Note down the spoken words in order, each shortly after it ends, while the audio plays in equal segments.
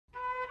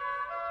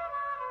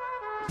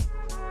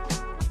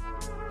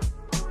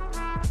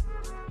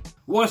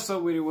What's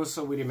up with it? What's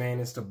up with it,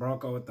 man? It's the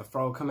Bronco with the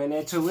Fro coming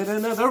at you with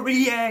another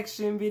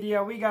reaction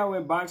video. We got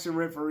when boxing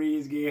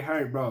referees get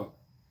hurt, bro.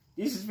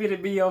 This is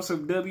finna be on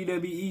some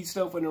WWE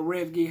stuff. When the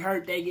refs get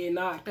hurt, they get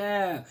knocked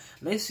out.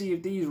 Let's see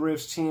if these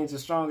refs' chins are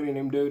stronger than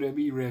them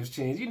WWE refs'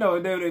 chins. You know,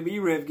 if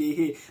WWE ref get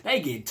hit,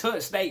 they get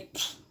touched. They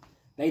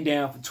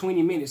down for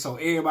 20 minutes so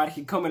everybody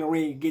can come in the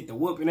ring and get the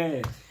whooping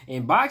ass.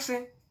 In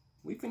boxing,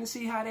 we finna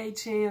see how they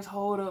chins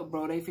hold up,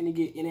 bro. They finna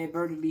get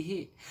inadvertently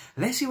hit.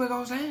 Let's see what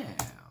goes down.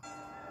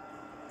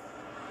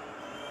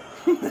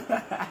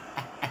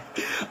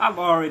 I'm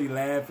already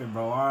laughing,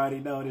 bro. I already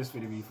know this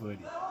finna be funny.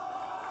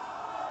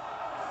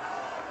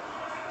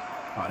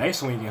 Oh, they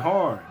swinging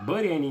hard.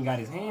 Buddy ain't even got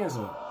his hands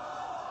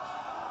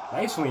up.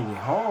 They swinging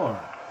hard.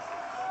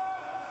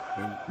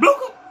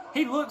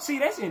 He looked, see,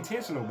 that's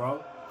intentional,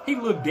 bro. He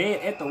looked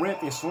dead at the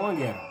ref and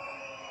swung at him.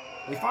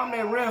 If I'm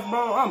that ref,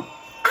 bro, I'm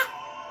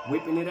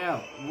whipping it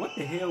out. What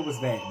the hell was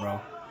that, bro?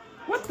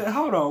 What the,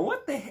 hold on,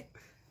 what the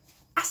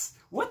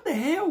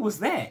hell was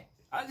that?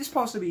 I just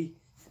supposed to be,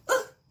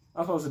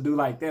 I'm supposed to do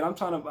like that. I'm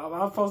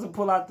supposed to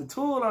pull out the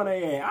tool on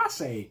their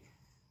ass. I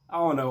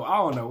don't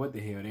know what the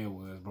hell that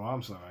was, bro.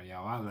 I'm sorry,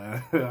 y'all.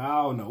 I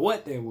don't know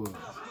what that was.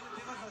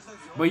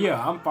 But yeah,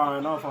 I'm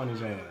firing off on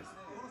his ass.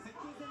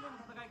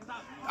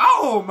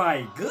 Oh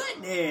my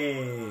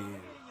goodness.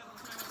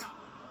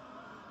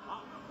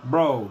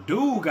 Bro,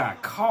 dude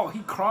got caught. He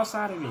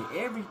cross-eyed and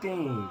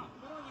everything.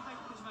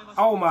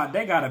 Oh my,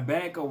 they got a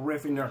backup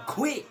ref in there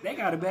quick. They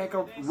got a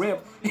backup ref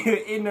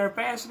in there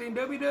faster than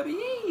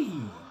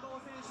WWE.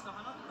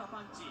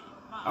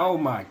 Oh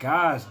my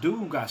gosh,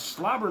 dude got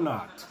slobber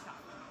knocked.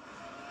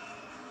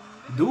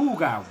 Dude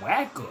got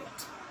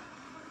whacked.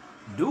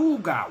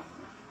 Dude got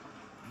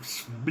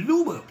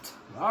blew up.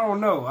 I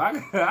don't know.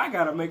 I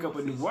gotta make up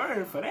a new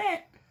word for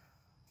that.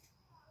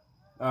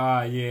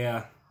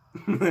 Yeah.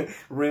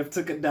 Ref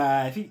took a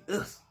dive.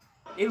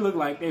 It looked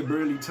like they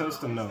barely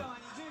touched him though.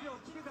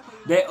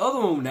 That other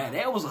one,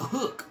 that was a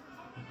hook.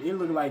 It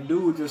looked like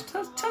dude just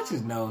touch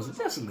his nose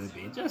just a little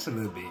bit. Just a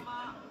little bit.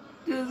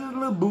 Just a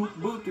little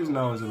boot his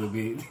nose a little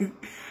bit.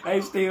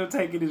 They still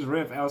taking this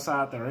ref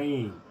outside the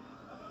ring.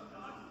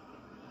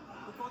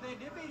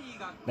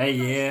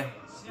 You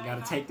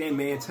gotta take that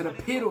man to the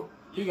piddle.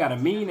 He got a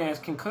mean ass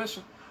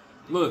concussion.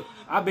 Look,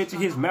 I bet you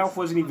his mouth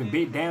wasn't even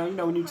bit down. You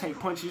know when you take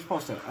punches, you're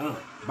supposed to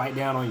bite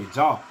down on your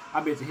jaw. I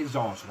bet you his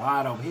jaw was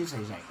wide open. He's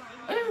like,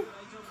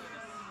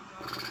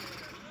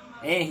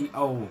 and he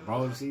old,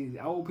 bro. See,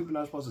 old people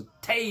not supposed to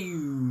take.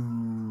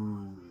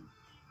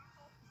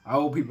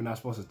 Old people not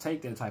supposed to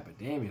take that type of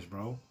damage,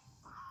 bro.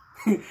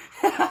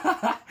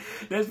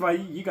 That's why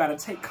you gotta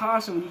take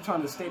caution when you're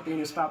trying to step in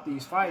and stop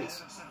these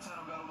fights.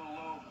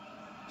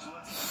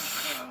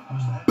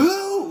 Boo!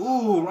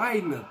 Ooh,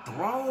 right in the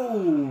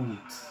throat.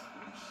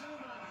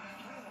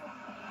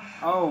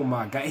 Oh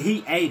my God,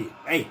 he ate it.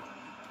 Hey,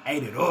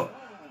 ate it up.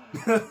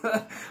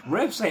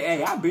 Ref say,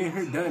 hey, I been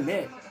here, done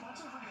that.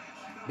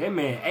 That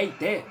man ate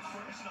that.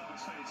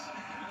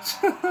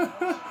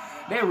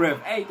 That ref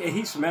ate that.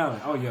 He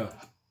smelling. Oh yeah.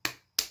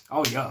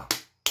 Oh yeah.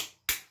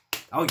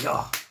 Oh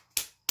yeah.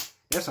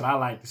 That's what I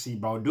like to see,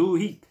 bro. Dude,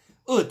 he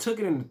took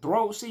it in the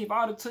throat. See, if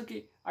I'd have took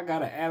it, I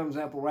got an Adam's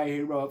apple right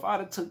here, bro. If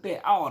I'd have took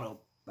that, I would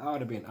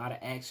have been out of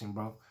action,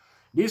 bro.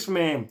 This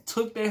man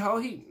took that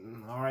whole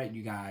all right,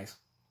 you guys.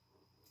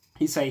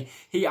 He say,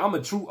 I'm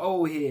a true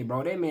old head,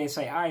 bro. That man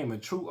say, I am a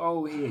true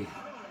old head.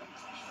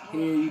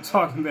 Hell you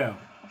talking about?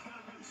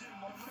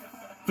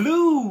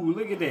 Flew,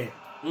 look at that.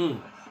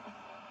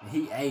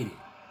 He ate it.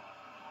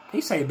 He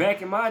say,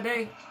 back in my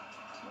day,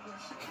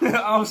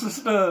 awesome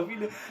stuff.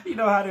 You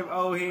know how them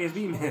old heads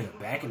be, man.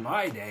 Back in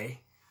my day,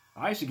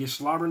 I used to get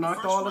slobber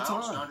knocked all the time.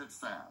 The first round started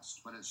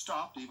fast, but it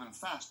stopped even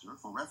faster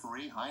for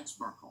referee Heinz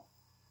Burkle.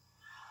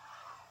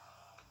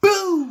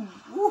 Boom!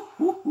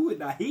 Ooh,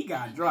 now he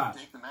got dropped.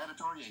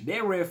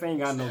 That ref ain't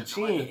got no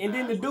chin. And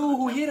then the dude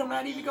who hit him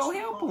not even go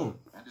help him.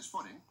 And his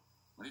footing,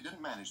 but he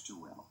didn't manage too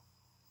well.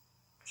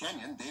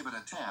 Kenyan David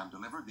Atam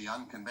delivered the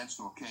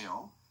unconventional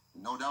KO.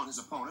 And no doubt his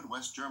opponent,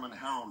 West German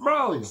Harold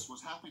Robles,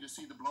 was happy to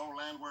see the blow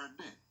land where it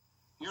did.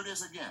 Here it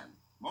is again,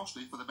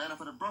 mostly for the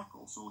benefit of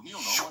Burkle, so he'll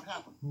know what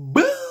happened.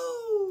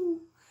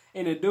 Boo!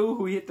 And the dude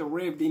who hit the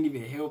ref didn't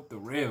even help the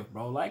ref,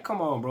 bro. Like,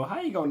 come on, bro.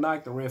 How you gonna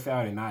knock the ref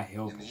out and not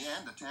help him? In the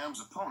end, Atam's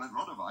opponent,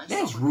 Rodovice,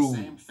 that's rude.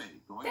 The same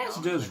fate, that's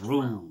just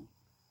rude. Round.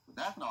 But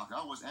that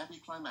knockout was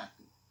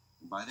anticlimactic.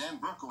 And by then,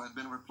 Burkle had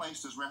been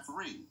replaced as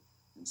referee.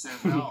 And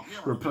says now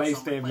replace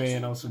that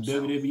man on some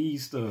WWE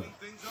stuff.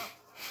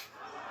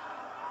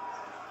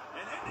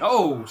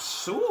 Oh,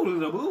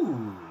 shoot,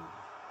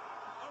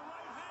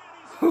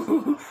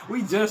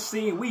 we just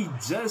seen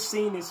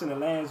this in the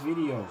last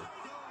video.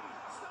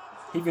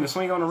 He finna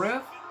swing on the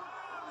ref?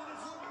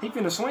 He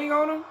finna swing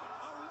on him?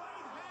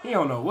 He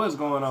don't know what's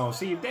going on.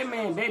 See, if that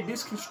man that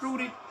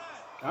disconstrued it,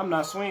 I'm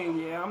not swinging.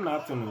 Yeah, I'm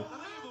not finna.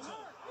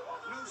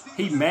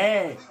 He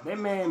mad. That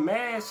man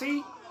mad.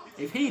 See,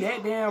 if he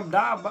that damn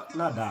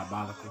not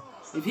diabolical.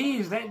 If he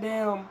is that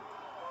damn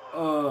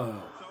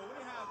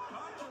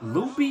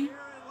loopy,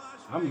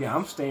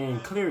 I'm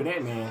staying clear of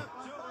that man.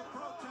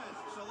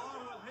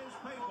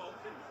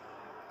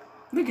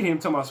 Look at him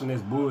talking about some of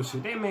this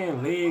bullshit. That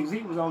man legs,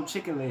 he was on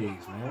chicken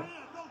legs, man.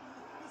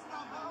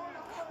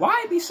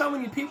 Why be so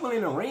many people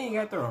in the ring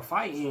after a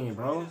fight in,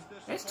 bro?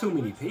 That's too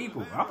many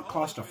people. I'm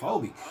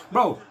claustrophobic.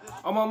 Bro,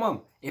 oh my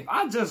mom, if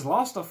I just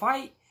lost a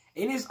fight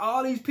and it's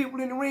all these people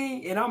in the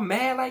ring and I'm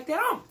mad like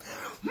that,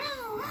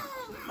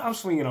 I'm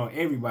swinging on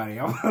everybody.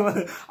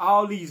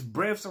 All these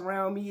breaths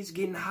around me, it's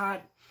getting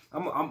hot.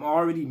 I'm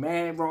already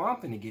mad, bro. I'm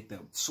finna get the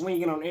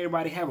swinging on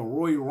everybody, have a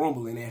Royal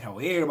Rumble in that hole.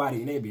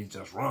 Everybody in that bitch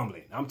just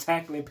rumbling. I'm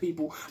tackling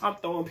people. I'm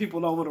throwing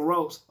people over the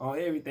ropes on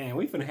everything.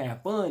 We finna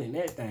have fun in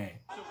that thing.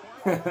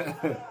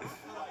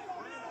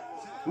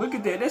 Look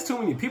at that. That's too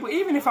many people.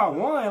 Even if I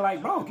won,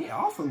 like, bro, get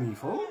off of me,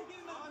 fool.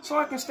 So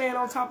I can stand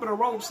on top of the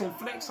ropes and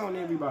flex on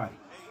everybody.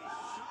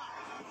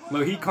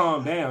 Look, he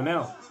calmed down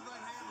now.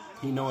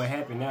 He know what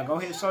happened now. Go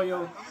ahead, show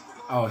your...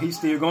 Oh, he's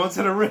still going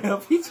to the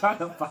ref. He trying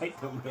to fight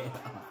the man.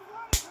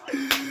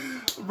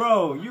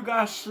 Bro, you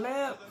got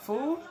slept,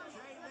 fool.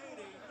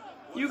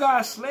 You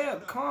got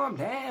slept. Calm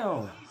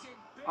down.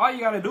 All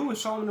you got to do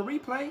is show him the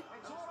replay.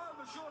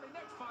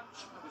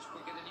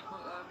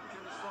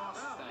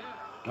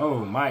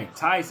 Oh, Mike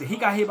Tyson. He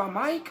got hit by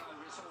Mike?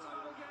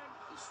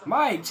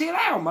 Mike, chill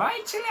out,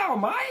 Mike. Chill out,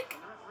 Mike.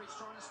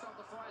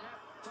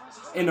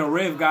 And the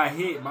ref got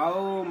hit by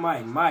old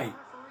Mike.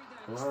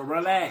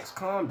 Relax.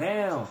 Calm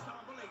down.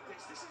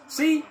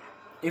 See,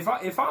 if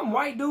I'm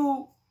white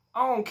dude,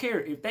 I don't care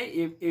if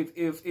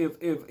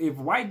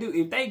white dude,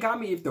 if they got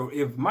me,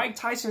 if Mike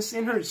Tyson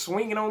sent her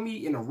swinging on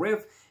me and the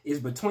ref is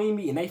between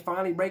me and they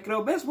finally break it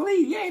up, best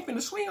believe you ain't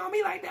finna swing on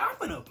me like that.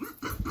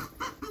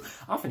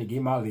 I'm finna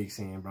get my licks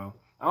in, bro.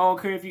 I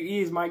don't care if you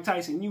is Mike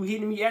Tyson, you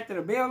hitting me after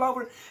the bell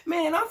over,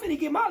 man, I'm finna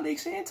get my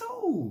licks in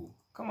too.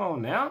 Come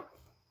on now.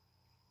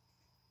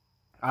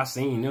 I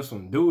seen this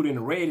one. Dude in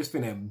the red is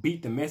finna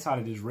beat the mess out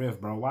of this ref,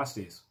 bro. Watch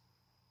this.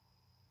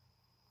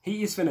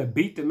 He is finna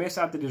beat the mess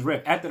out of this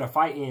ref after the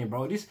fight end,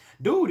 bro. This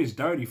dude is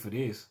dirty for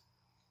this.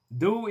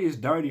 Dude is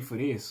dirty for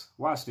this.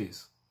 Watch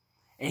this.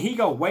 And he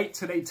go wait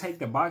till they take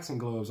the boxing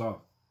gloves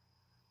off.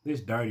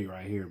 This dirty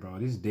right here, bro.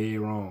 This is dead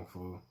wrong,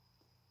 fool.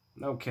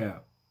 No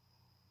cap.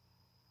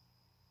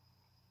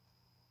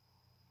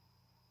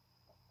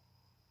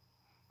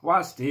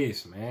 Watch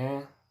this,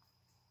 man.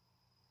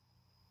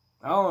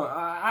 Oh,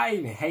 I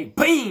even hate.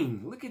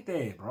 Bing! Look at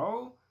that,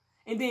 bro.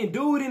 And then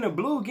dude in the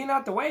blue getting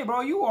out the way,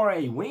 bro. You are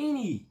a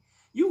weenie.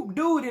 You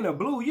dude in the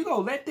blue, you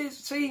gonna let this,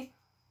 see?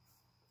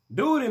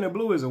 Dude in the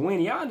blue is a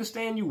weenie. I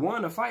understand you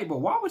won the fight,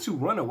 but why would you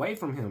run away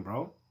from him,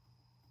 bro?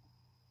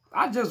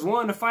 I just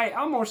won the fight.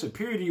 I'm more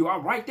superior to you.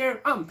 I'm right there.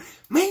 I'm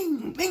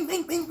bing, bing,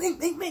 bing, bing, bing,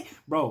 bing, bing.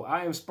 Bro,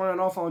 I am spurring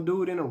off on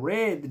dude in the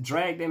red to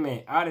drag that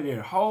man out of there.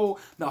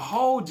 The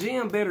whole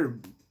gym better,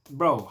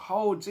 bro,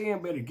 whole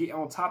gym better get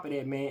on top of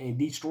that man and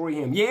destroy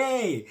him.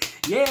 Yeah,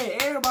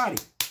 everybody.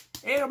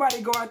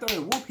 Everybody go out there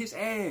and whoop his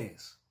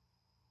ass.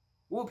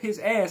 Whoop his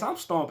ass. I'm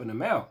stomping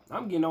him out.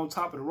 I'm getting on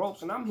top of the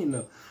ropes and I'm hitting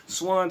a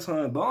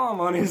swanton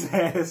bomb on his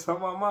ass. So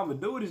my mama,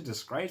 dude is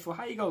disgraceful.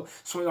 How you go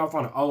swing off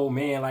on an old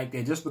man like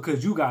that just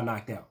because you got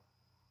knocked out?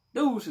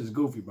 Dude, this is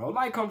goofy, bro.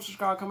 Like, comment,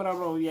 subscribe, comment down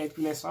below, react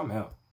to next. I'm out.